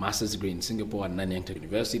went for master's degree in Singapore at Nanyang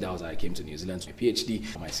University. That was how I came to New Zealand for my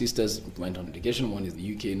PhD. My sisters went on education. One is in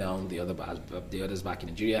the UK now, the other's back in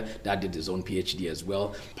Nigeria. Dad did his own PhD as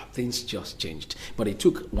well. But things just changed. But it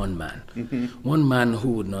took one man. One man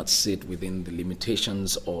who would not sit within the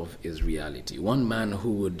limitations of his reality. One man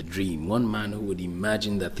who would dream. One man who would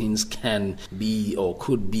imagine that things can be or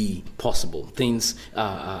could be possible. Things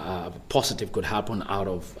positive could happen out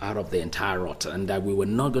of the entire rut, and that we were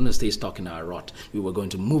not going to stay stuck in our rut. We were going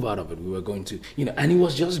to move out of it. We were going to, and he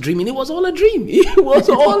was just dreaming. It was all a dream. It was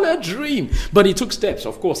all a dream. But he took steps.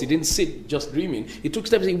 Of course, he didn't sit just dreaming. He took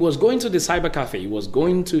steps. He was going to the cyber cafe. He was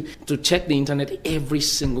going to check the internet every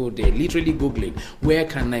single day, literally Googling, where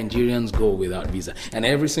can Nigerians go without visa? And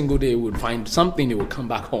every single day he would find something, he would come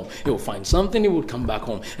back home. He would find something, he would come back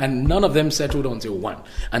home. And none of them settled until one.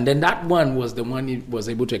 And then that one was the one he was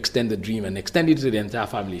able to extend the dream and extend it to the entire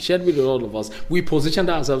family, shared with all of us. We positioned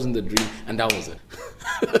ourselves in the dream, and that was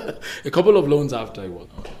it. A couple of loans after, it was.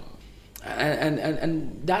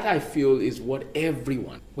 And that, I feel, is what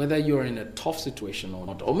everyone, whether you're in a tough situation or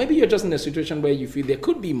not, or maybe you're just in a situation where you feel there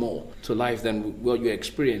could be more to life than what you're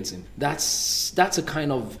experiencing, that's a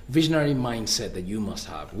kind of visionary mindset that you must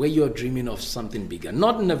have, where you're dreaming of something bigger,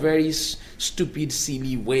 not in a very stupid,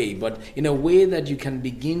 silly way, but in a way that you can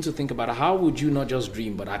begin to think about how would you not just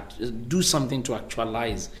dream, but do something to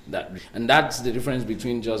actualize that. And that's the difference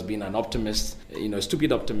between just being an optimist, a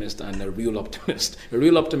stupid optimist, and a real optimist. A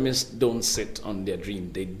real optimist don't sit on their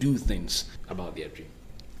dream. They do things about their dream.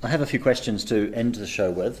 I have a few questions to end the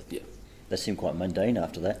show with. Yeah. They seem quite mundane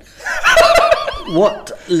after that.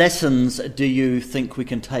 What lessons do you think we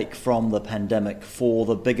can take from the pandemic for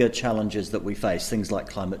the bigger challenges that we face, things like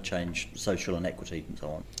climate change, social inequity and so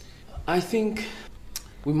on? I think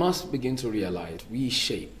we must begin to realize we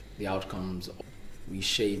shape the outcomes,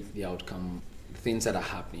 things that are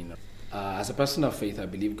happening. As a person of faith, I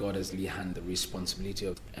believe God has really handed the responsibility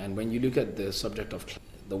of, and when you look at the subject of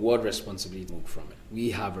the word responsibility, move from it.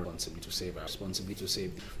 We have a responsibility to save our responsibility to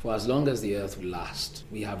save. For as long as the earth will last,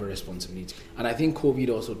 we have a responsibility. And I think COVID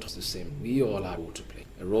also taught us the same. We all have a role to play.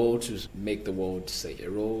 A role to make the world safe. A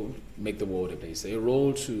role to make the world a place. A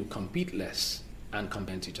role to compete less and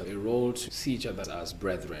complement each other. A role to see each other as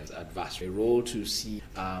brethren, adversaries. A role to see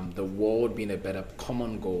the world being a better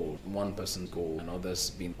common goal, one person's goal and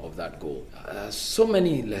others being of that goal. So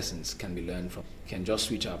many lessons can be learned from. Can just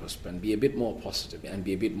switch our perspective and be a bit more positive and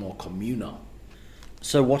be a bit more communal.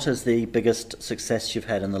 So what is the biggest success you've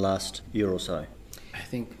had in the last year or so? I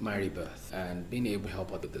think my rebirth and being able to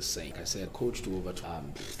help others the same. Like I said, coached over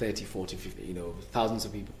 30, 40, 50, thousands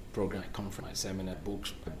of people. Program I come from, my seminar,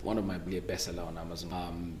 books, one of my bestseller on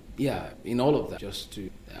Amazon. In all of that, just to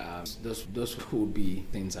those would be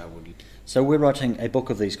things I would. So we're writing a book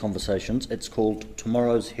of these conversations. It's called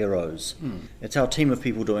Tomorrow's Heroes. It's our team of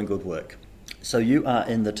people doing good work. So you are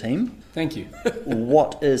in the team. Thank you.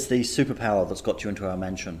 What is the superpower that's got you into our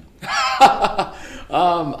mansion?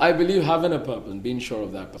 I believe having a purpose and being sure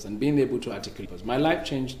of that purpose and being able to articulate purpose. My life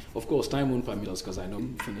changed. Of course, time won't permit us because I know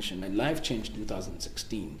I'm finishing. My life changed in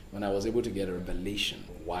 2016 when I was able to get a revelation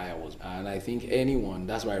of why I was. And I think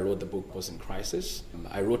that's why I wrote the book, Was in Crisis.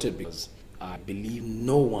 I wrote it because I believe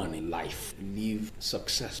no one in life live,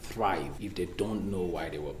 success, thrive if they don't know why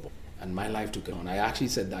they were born. And my life took on. I actually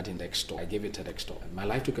said that in TEDx talk. I gave it TEDx talk. My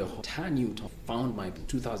life took a entire new turn. Found my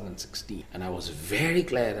 2016, and I was very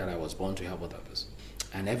glad that I was born to help others.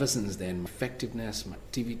 And ever since then, my effectiveness, my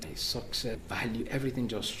activity, my success, value, everything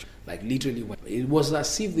just literally went. It was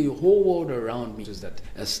as if the whole world around me was that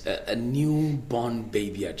a newborn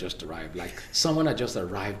baby had just arrived, like someone had just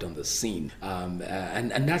arrived on the scene.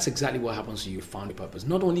 And that's exactly what happens to you. Found a purpose.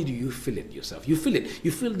 Not only do you feel it yourself, you feel it.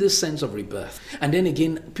 You feel this sense of rebirth. And then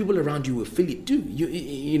again, people around you will feel it too.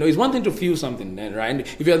 It's one thing to feel something, right? And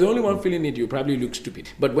if you're the only one feeling it, you probably look stupid.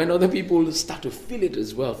 But when other people start to feel it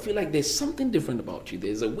as well, feel like there's something different about you.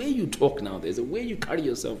 There's a way you talk now. There's a way you carry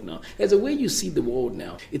yourself now. There's a way you see the world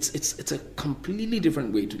now. It's a completely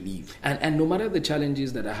different way to live. And no matter the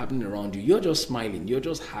challenges that are happening around you, you're just smiling. You're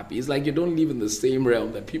just happy. It's like you don't live in the same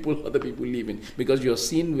realm that other people live in because you're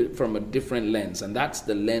seen from a different lens. And that's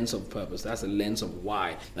the lens of purpose. That's the lens of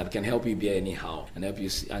why that can help you be anyhow and help you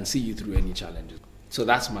see you through any challenges. So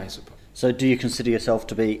that's my support. So do you consider yourself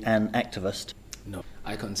to be an activist? No,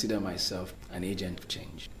 I consider myself an agent of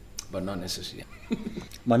change, but not necessarily.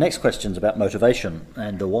 My next question's about motivation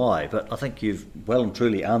and the why, but I think you've well and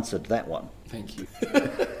truly answered that one. Thank you.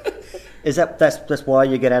 Is that's why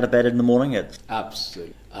you get out of bed in the morning?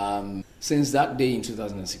 Absolutely. Since that day in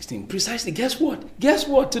 2016, precisely, guess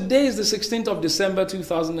what? Today is the 16th of December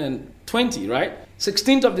 2020, right?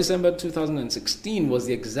 16th of December 2016 was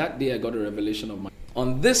the exact day I got a revelation of my.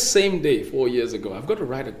 On this same day, 4 years ago, I've got to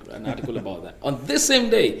write an article about that. On this same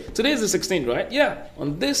day, today is the 16th, right? Yeah.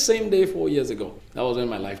 On this same day, 4 years ago, that was when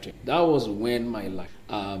my life changed. That was when my life.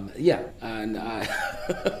 And I.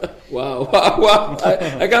 wow.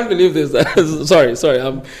 I can't believe this. sorry.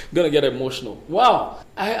 I'm gonna get emotional. Wow.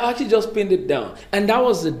 I actually just pinned it down, and that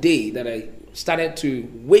was the day that I started to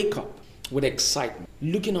wake up with excitement,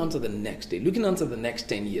 looking on to the next day, looking on to the next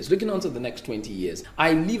 10 years, looking on to the next 20 years.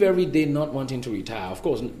 I live every day not wanting to retire. Of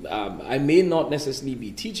course, I may not necessarily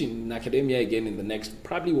be teaching in academia again in the next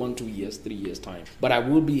probably 1, 2 years, 3 years time, but I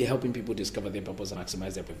will be helping people discover their purpose and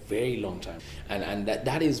maximize their for a very long time. And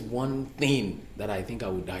that is one thing that I think I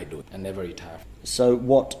would die doing and never retire. So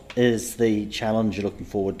what is the challenge you're looking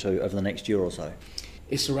forward to over the next year or so?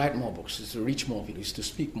 It's to write more books, it's to reach more people, it's to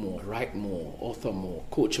speak more, write more, author more,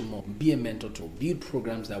 coach more, be a mentor to, build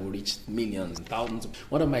programs that will reach millions and thousands.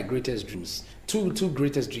 One of my greatest dreams, two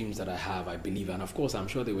greatest dreams that I have, I believe, and of course I'm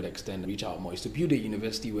sure they would extend and reach out more, is to build a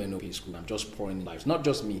university where no pay school. I'm just pouring in lives, not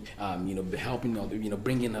just me, helping other,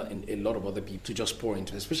 bringing a lot of other people to just pour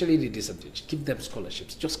into, especially the disadvantaged. Give them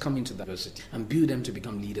scholarships, just come into the university and build them to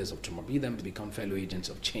become leaders of tomorrow, build them to become fellow agents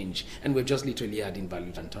of change. And we're just literally adding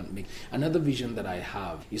value and make another vision that I have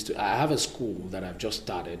I have a school that I've just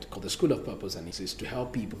started called the School of Purpose, and it's to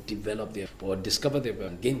help people develop discover their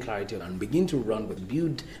gain clarity and begin to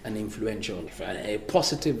build an influential life. life, a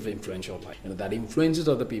positive, influential life, that influences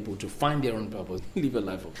other people to find their own purpose, live a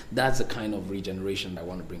life of. That's the kind of regeneration I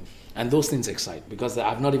want to bring. And those things excite, because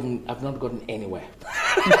I've not gotten anywhere.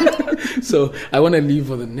 So I want to live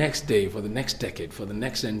for the next day, for the next decade, for the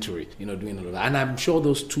next century, doing all of that. And I'm sure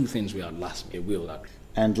those two things will outlast me. It will.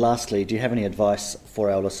 And lastly, do you have any advice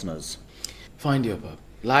for our listeners? Find your purpose.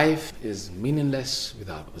 Life is meaningless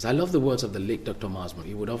without purpose. I love the words of the late Dr. Marsman.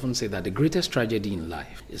 He would often say that the greatest tragedy in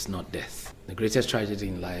life is not death. The greatest tragedy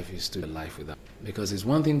in life is to live without. Because it's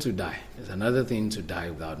one thing to die. It's another thing to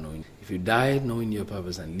die without knowing. If you die knowing your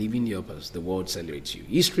purpose and living your purpose, the world celebrates you.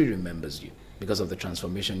 History remembers you because of the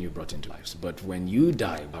transformation you brought into lives. But when you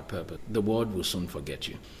die without purpose, the world will soon forget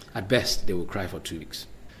you. At best, they will cry for 2 weeks.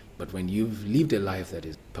 But when you've lived a life that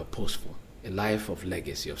is purposeful, a life of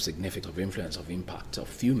legacy, of significance, of influence, of impact, of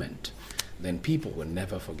fulfillment, then people will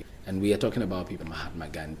never forget. And we are talking about people, Mahatma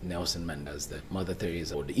Gandhi, Nelson Mandela, the Mother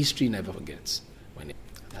Teresa, or the history never forgets.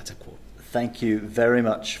 That's a quote. Thank you very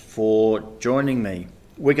much for joining me.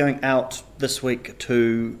 We're going out this week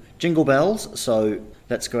to Jingle Bells, so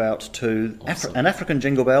let's go out to Awesome. an African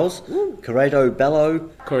Jingle Bells. Corredo Bello.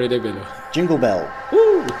 Corredo Bello. Jingle Bell.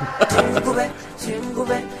 Jingle bell, jingle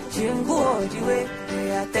bell, jingle all the way.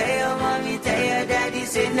 Tell your mommy, tell your daddy,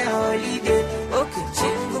 say now holiday. Okay,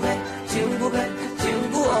 jingle bell,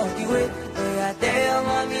 jingle all the way. Tell your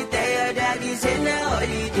mommy, tell your daddy, say now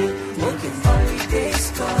holiday. Okay,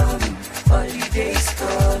 holidays coming, holidays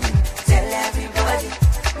coming. Tell everybody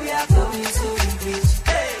we are going to the beach.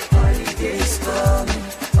 Hey, holidays coming,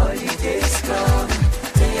 holidays coming.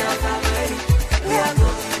 Tell your family we are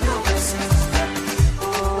going overseas.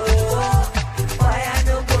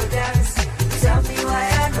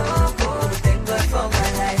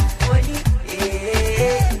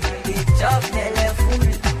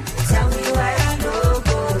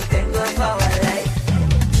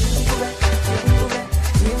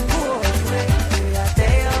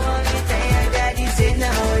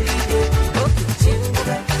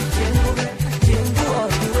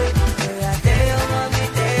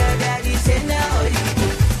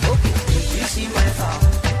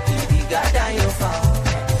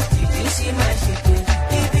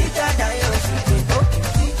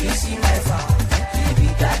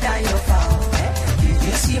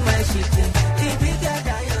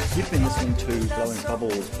 You've been listening to Blowing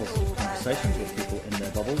Bubbles, positive conversations with people in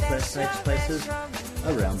their bubbles, their safe spaces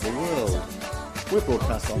around the world. We're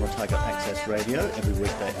broadcast on Otago Access Radio every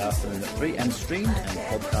weekday afternoon at 3 and streamed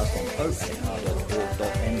and podcast on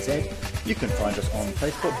oar.org.nz. You can find us on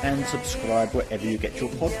Facebook and subscribe wherever you get your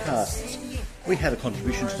podcasts. We had a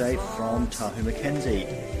contribution today from Tahu Mackenzie.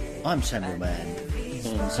 I'm Samuel Mann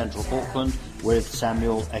in Central Auckland with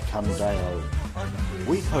Samuel Ekundeo.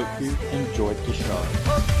 We hope you enjoyed the show.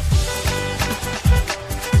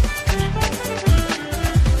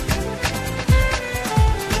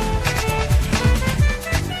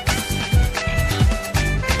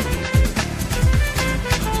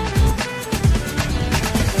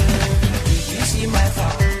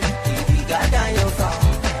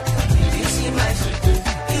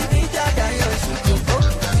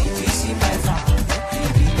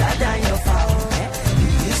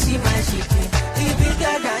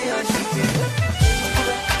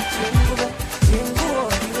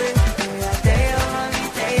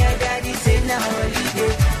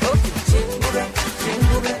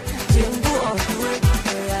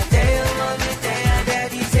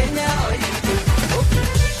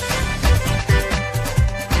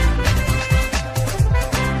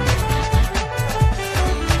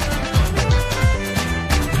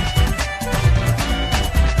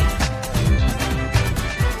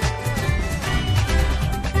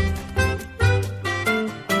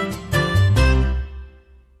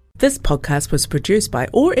 This podcast was produced by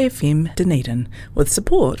OAR FM Dunedin with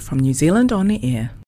support from New Zealand On the Air.